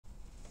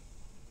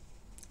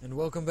And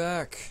welcome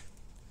back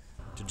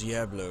to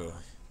Diablo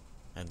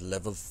and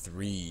level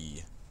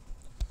 3.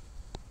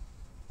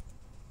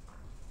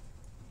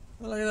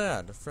 Oh, look at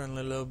that, a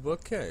friendly little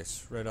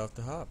bookcase right off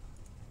the hop.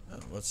 Oh,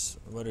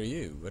 what are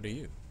you? What are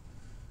you?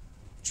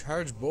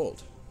 Charge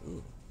bolt.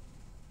 Ooh.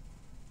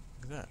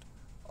 Look at that.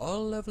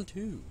 All level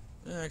 2.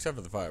 Except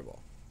for the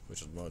fireball,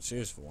 which is the most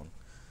useful one.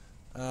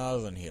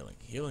 Other than healing.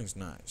 Healing's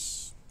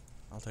nice.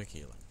 I'll take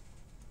healing.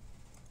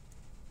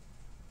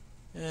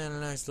 And a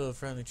nice little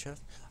friendly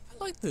chest.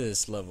 I like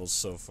this level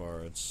so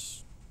far.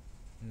 It's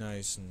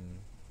nice and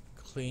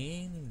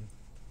clean.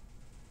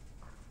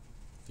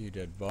 A few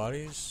dead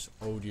bodies.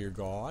 Oh dear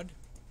God.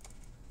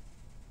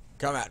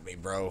 Come at me,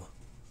 bro.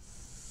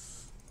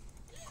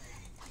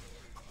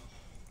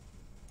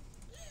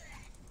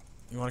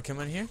 You want to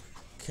come in here?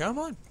 Come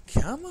on.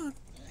 Come on.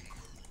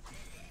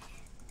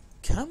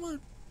 Come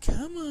on.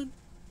 Come on.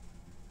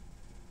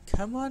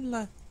 Come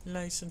on,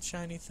 nice and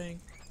shiny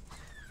thing.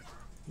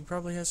 You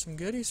probably have some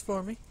goodies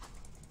for me.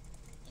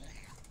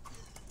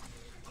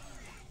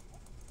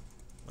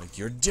 Like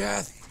your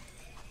death.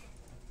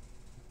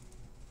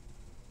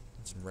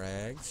 And some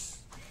rags.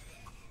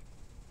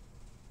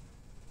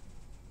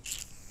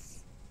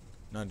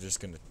 Not just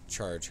gonna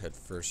charge head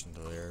first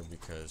into there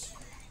because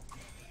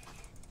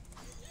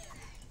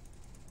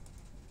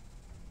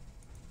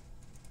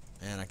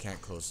and I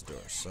can't close the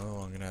door, so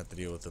I'm gonna have to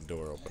deal with the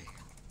door open.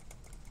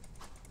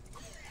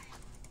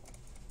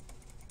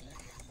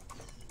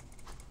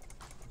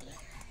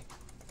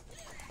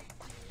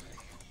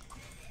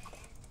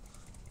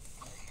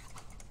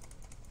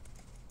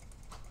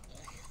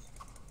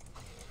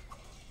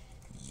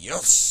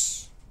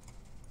 Yes!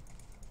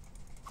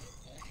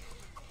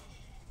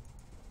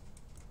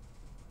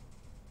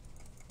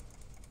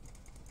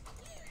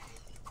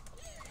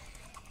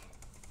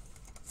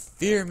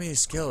 Fear me,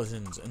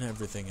 skeletons, and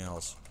everything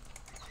else.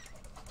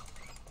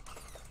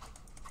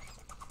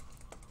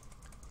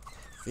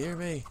 Fear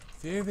me,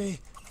 fear me,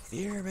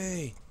 fear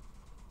me.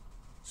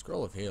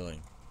 Scroll of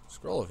healing.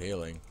 Scroll of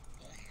healing.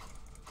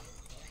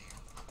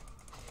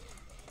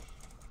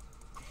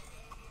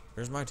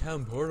 Where's my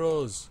town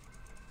portals?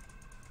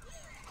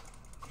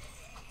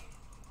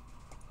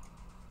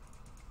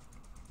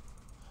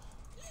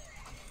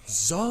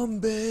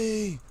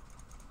 Zombie!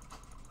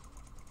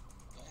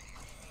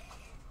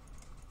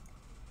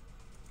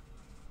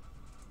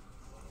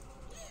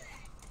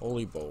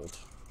 Holy bolt.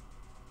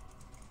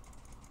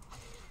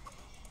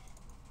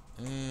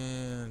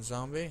 And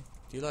zombie?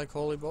 Do you like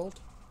holy bolt?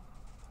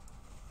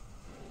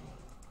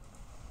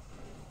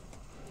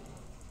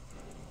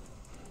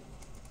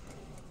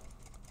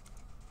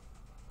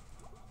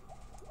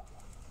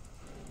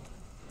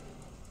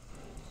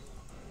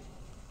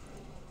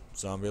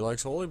 Zombie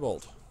likes holy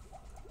bolt.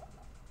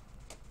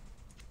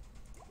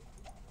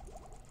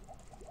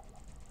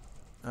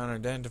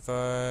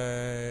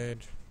 Unidentified.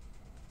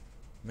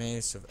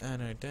 Mace of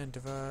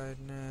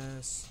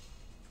unidentifiedness.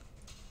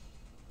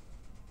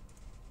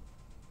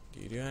 Do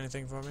you do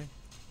anything for me?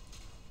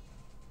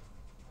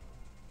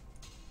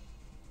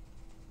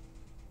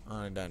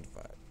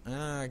 Unidentified.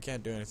 I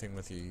can't do anything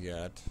with you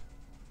yet.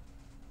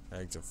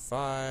 Eggs of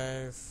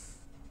 5.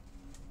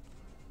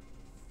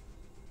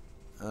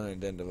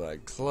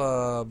 Unidentified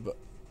club.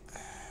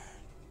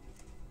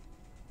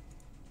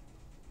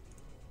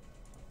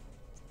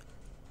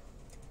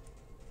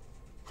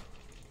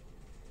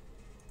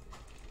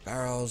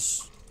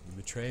 Barrels. You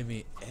betray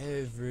me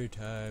every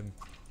time.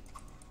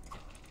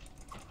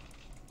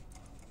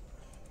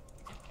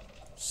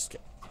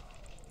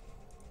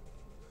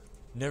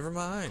 Never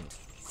mind.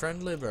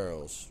 Friendly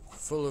barrels.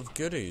 Full of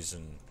goodies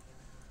and...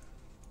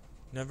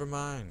 Never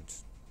mind.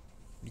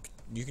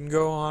 You can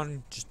go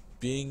on just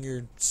being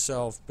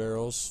yourself,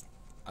 barrels.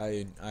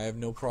 I have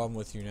no problem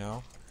with you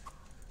now.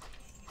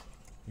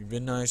 You've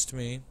been nice to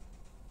me.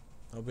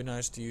 I'll be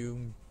nice to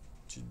you.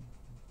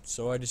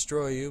 So I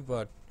destroy you,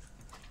 but...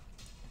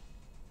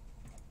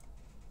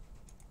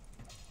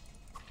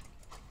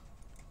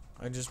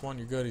 I just want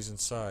your goodies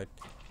inside.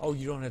 Oh,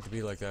 you don't have to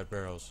be like that,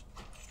 barrels.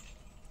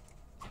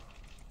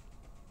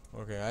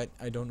 Okay,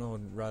 I don't know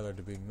rather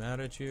to be mad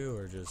at you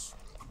or just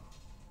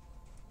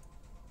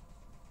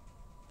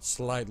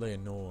slightly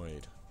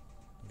annoyed.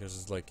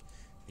 Because it's like,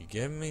 you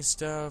give me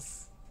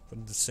stuff, but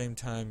at the same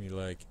time you're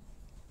like,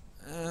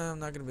 I'm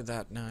not gonna be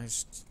that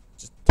nice.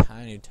 Just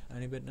tiny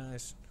bit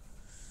nice.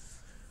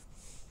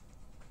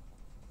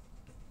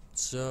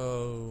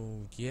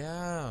 So,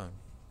 yeah.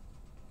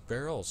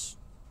 Barrels.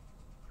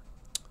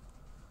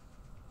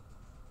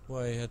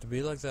 Why you have to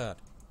be like that?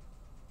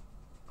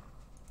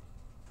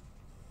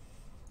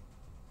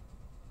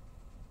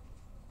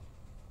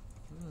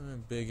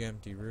 Big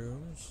empty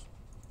rooms.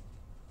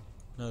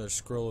 Another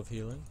scroll of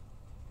healing.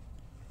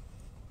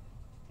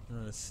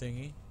 Another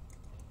thingy.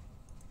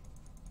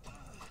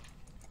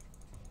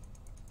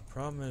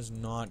 Problem is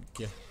not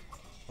get.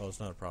 Well, it's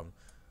not a problem.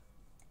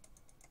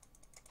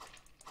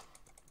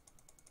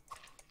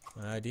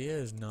 My idea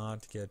is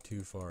not to get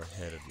too far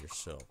ahead of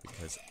yourself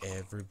because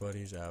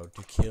everybody's out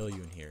to kill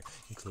you in here,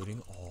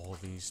 including all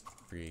these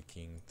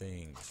freaking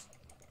things.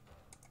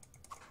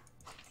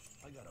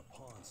 gotta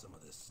pawn some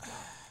of this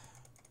stuff.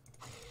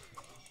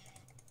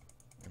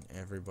 And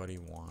everybody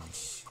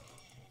wants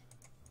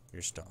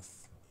your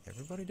stuff.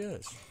 Everybody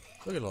does.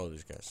 Look at all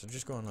these guys. They're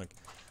just going like,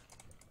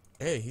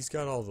 hey, he's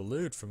got all the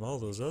loot from all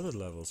those other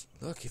levels.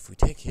 Look, if we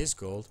take his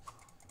gold,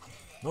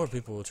 more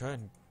people will try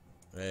and...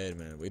 Wait a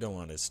minute, we don't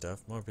want his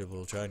stuff. More people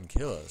will try and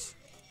kill us.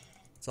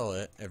 That's all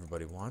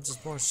everybody wants is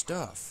more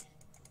stuff.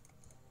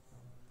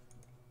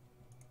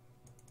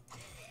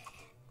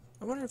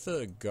 I wonder if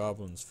the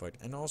goblins fight.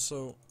 And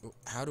also,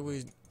 how do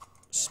we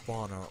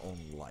spawn our own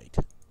light?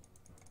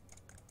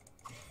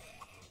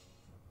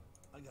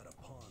 I gotta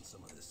pawn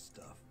some of this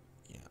stuff.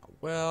 Yeah,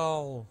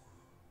 well...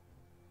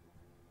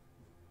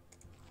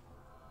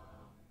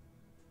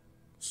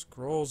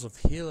 Scrolls of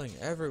healing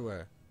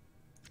everywhere.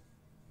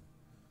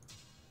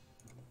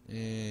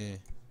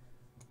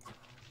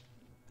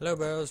 Hello,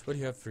 Barrows. What do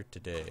you have for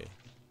today?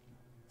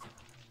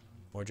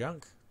 More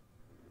junk?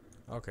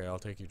 Okay, I'll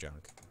take your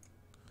junk.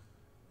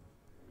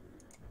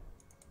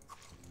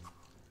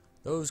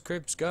 Those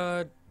crypts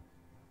got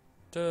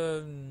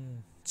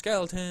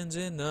skeletons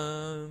in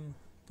them.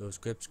 Those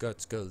crypts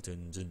got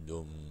skeletons in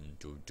them.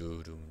 Do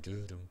do dum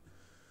do dum.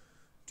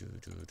 Do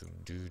do dum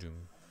do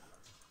dum.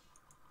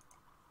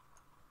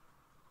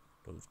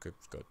 Those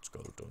crypts got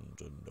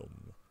skeletons in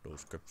them.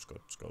 Those crypts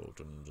got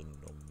skeletons in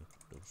them.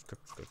 Those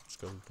crypts got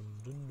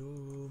skeletons in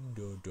them.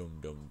 Dum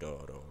dum dum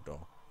da da da.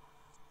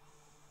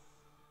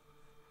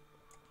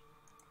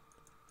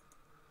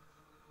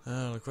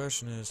 The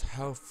question is,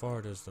 how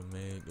far does the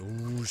maid...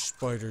 Ooh,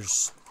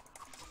 spiders.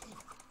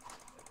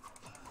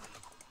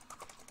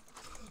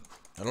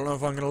 I don't know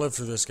if I'm gonna live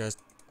through this, guys.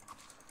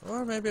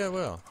 Or maybe I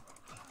will.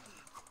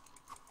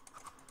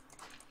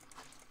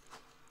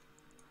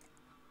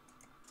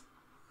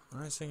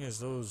 Nice thing is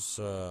those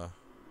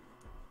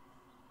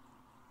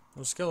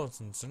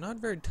skeletons are not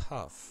very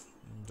tough,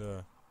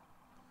 and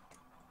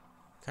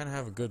kind of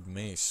have a good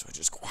mace, so I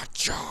just go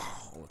watcha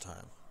all the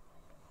time.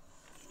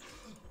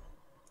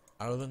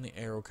 Other than the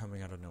arrow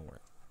coming out of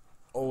nowhere,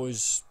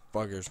 always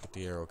buggers with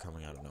the arrow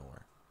coming out of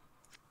nowhere.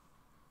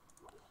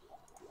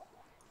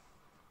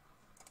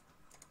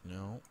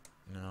 No,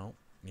 no,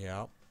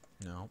 yeah,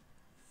 no.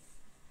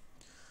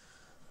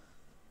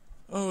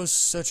 Oh, it's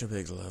such a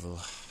big level.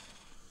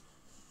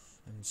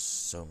 And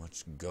so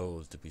much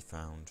gold to be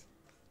found.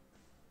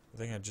 I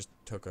think I just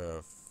took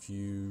a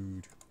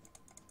few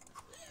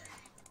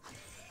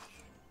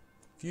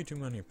too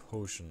many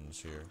potions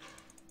here.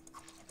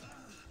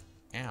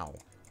 Ow.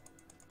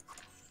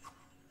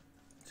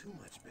 Too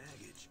much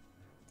baggage.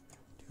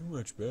 Too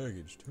much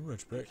baggage. Too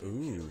much baggage.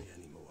 Ooh. Can't carry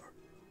anymore.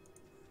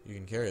 You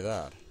can carry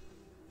that.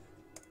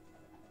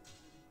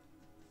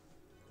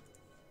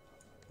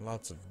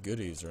 Lots of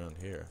goodies around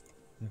here.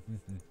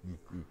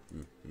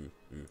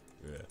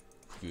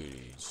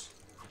 Goodies.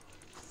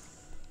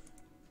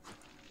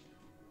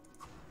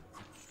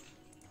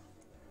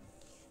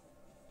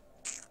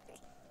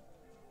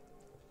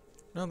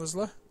 No, this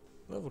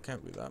level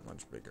can't be that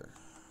much bigger.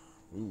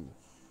 Ooh.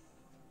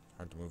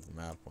 Hard to move the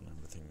map on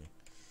everything.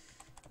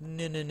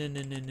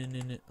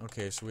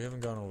 Okay, so we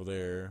haven't gone over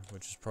there,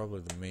 which is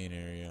probably the main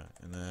area.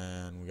 And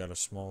then we got a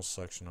small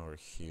section over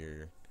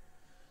here.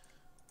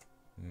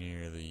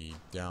 Near the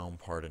down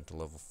part into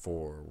level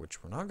 4,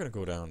 which we're not going to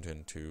go down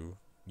into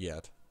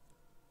yet.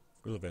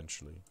 We'll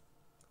eventually.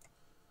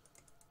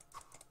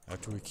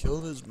 After we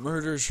kill this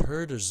murderous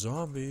herd of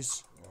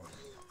zombies.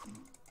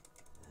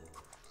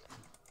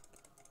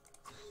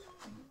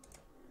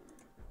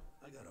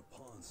 I gotta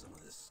pawn some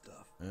of this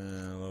stuff.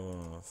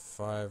 Level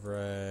 5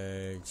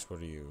 rags.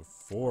 What are you?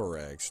 4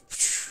 rags.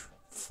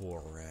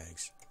 4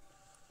 rags.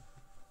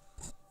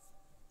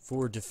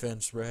 4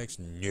 defense rags?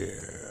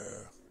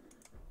 No.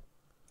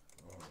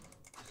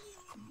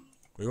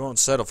 We won't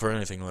settle for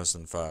anything less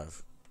than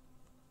 5.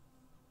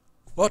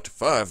 What?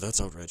 5? That's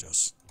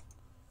outrageous.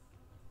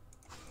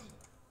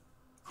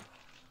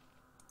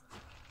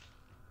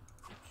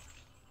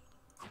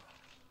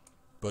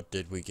 But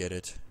did we get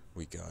it?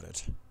 We got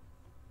it.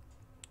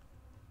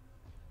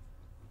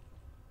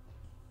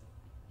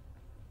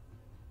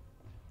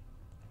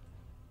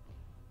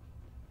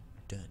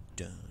 Dun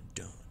dun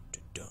dun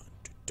dun dun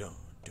dun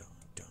dun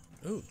dun.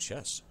 Ooh,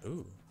 chest.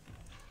 Ooh.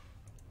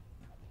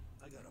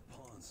 I gotta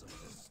pawn some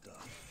of this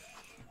stuff.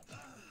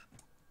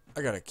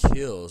 I gotta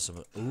kill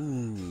some.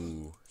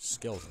 Ooh,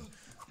 skeleton,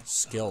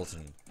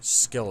 skeleton,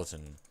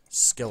 skeleton,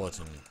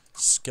 skeleton,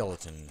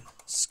 skeleton,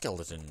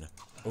 skeleton.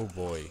 Oh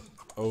boy,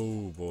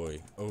 oh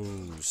boy,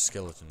 oh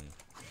skeleton.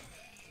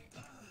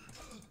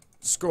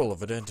 Scroll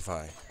of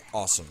identify.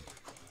 Awesome.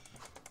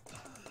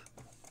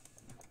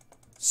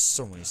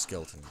 So many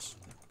skeletons.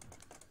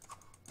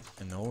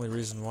 And the only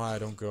reason why I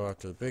don't go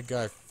after the big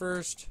guy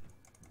first.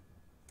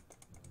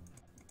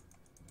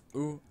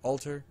 Ooh,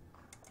 altar.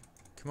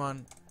 Come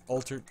on,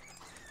 altar.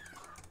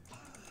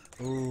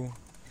 Ooh.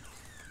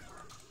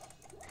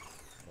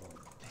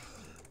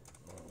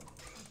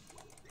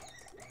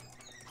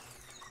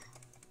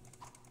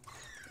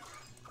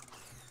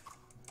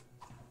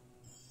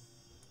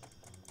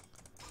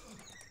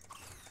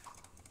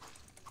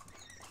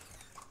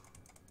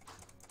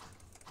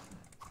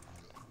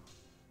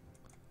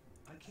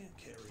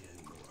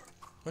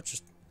 What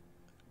just...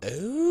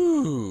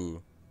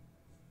 Ooh!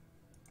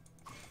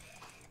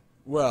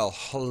 Well,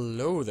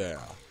 hello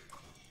there.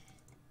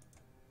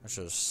 I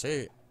should have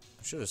saved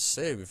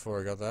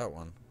before I got that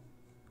one.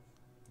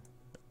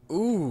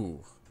 Ooh!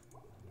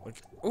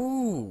 Like,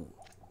 ooh!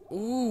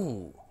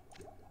 Ooh!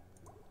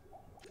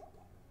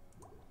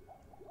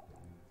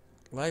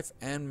 Life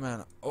and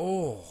mana.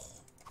 Oh!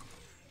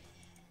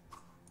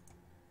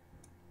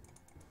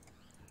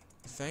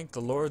 Thank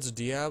the Lords of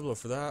Diablo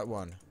for that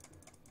one.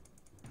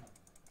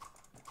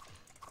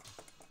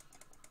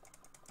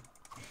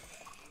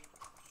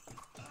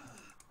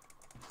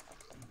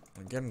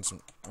 I'm getting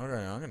some...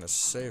 Okay, I'm gonna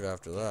save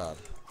after that.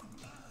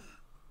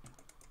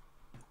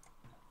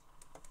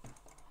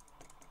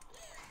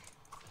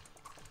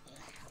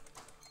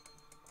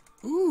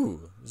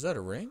 Ooh! Is that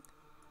a ring?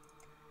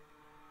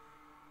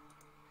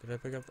 Did I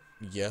pick up...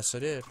 Yes, I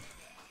did.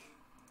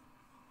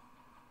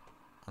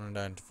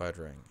 Unidentified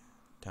ring.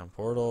 Town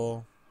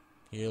portal.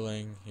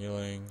 Healing,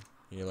 healing,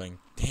 healing.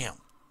 Damn!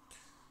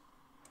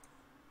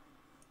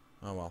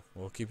 Oh well,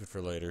 we'll keep it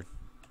for later.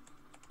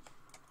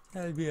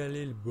 That'll be a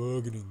little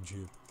bargaining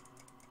chip.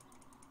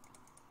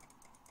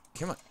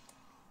 Come on.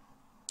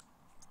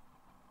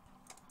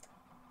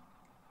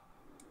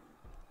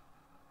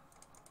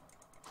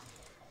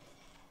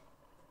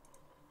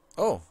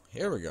 Oh,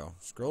 here we go.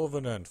 Scroll of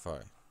Identify.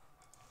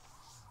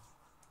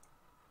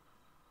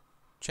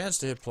 Chance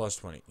to hit plus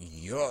 20.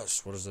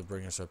 Yes! What does that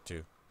bring us up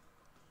to?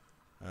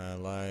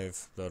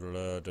 Live. Blah, blah,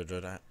 blah, blah,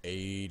 blah,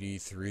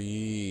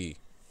 83.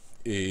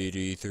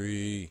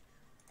 83.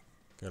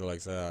 Gotta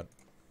like that.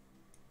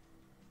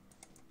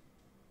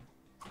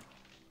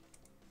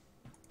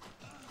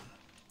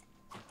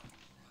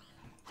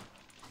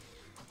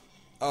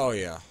 Oh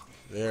yeah.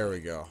 There we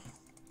go.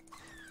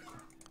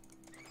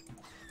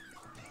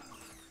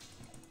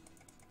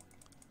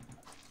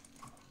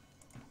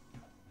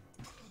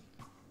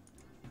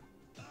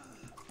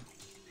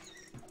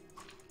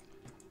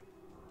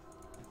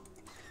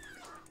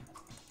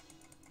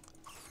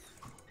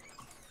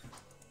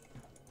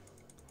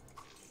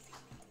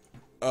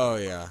 Oh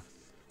yeah.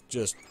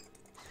 Just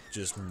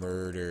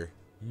murder.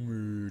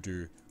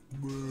 Murder.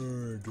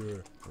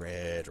 Murder.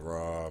 Red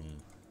rum.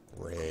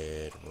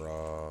 Red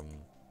rum.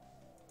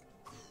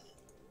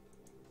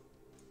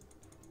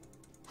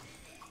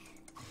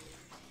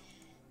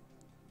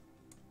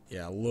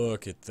 Yeah,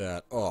 look at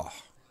that. Oh,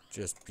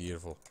 just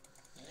beautiful.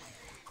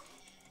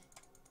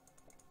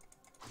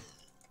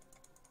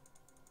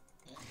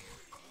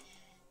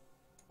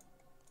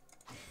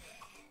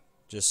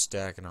 Just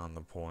stacking on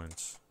the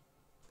points.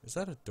 Is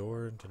that a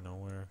door into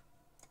nowhere?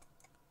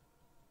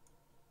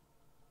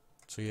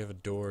 So you have a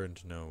door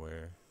into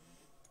nowhere.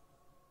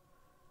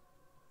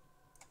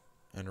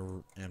 And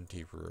an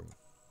empty room.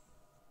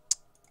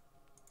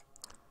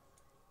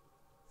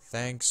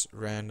 Thanks,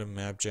 random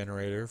map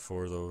generator,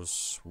 for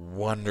those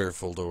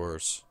wonderful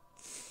doors.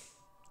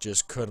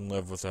 Just couldn't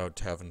live without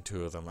having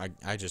two of them. I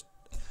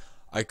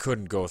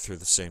couldn't go through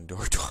the same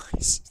door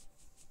twice.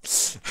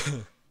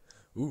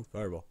 Ooh,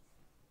 fireball.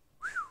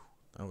 Whew,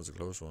 that was a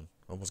close one.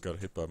 Almost got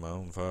hit by my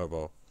own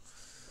fireball.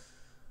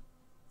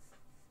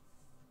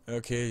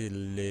 Okay,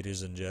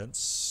 ladies and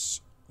gents,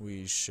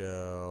 we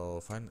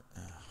shall find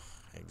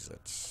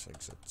exits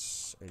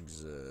in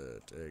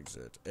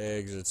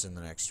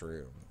the next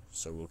room.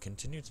 So we'll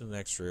continue to the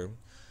next room,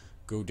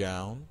 go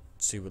down,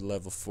 see what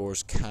level 4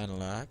 is kinda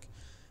like,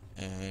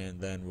 and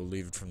then we'll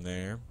leave it from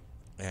there,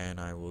 and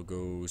I will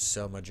go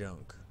sell my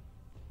junk.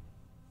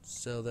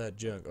 Sell that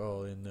junk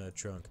all in the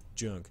trunk.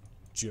 Junk.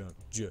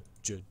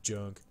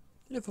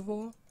 Level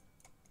 4.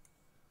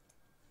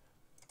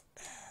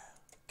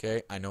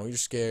 Okay, I know you're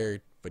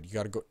scared, but you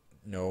gotta go.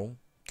 No,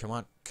 come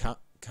on, come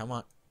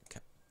on,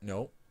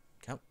 no,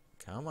 come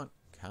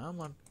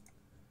on.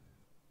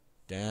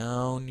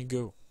 Down you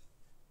go.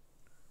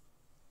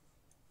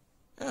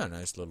 Yeah,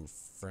 nice little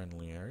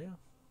friendly area.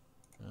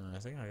 I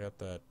think I got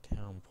that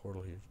town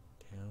portal here.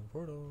 Town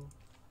portal.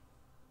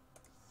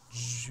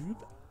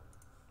 Zoop.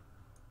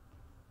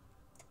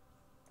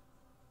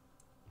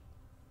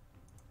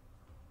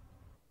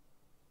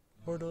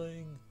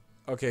 Portaling.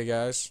 Okay,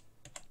 guys.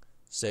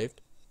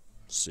 Saved.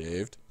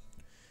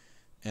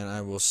 And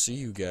I will see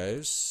you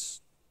guys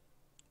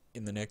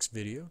in the next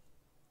video.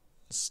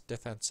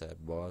 Stefan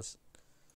said, boss.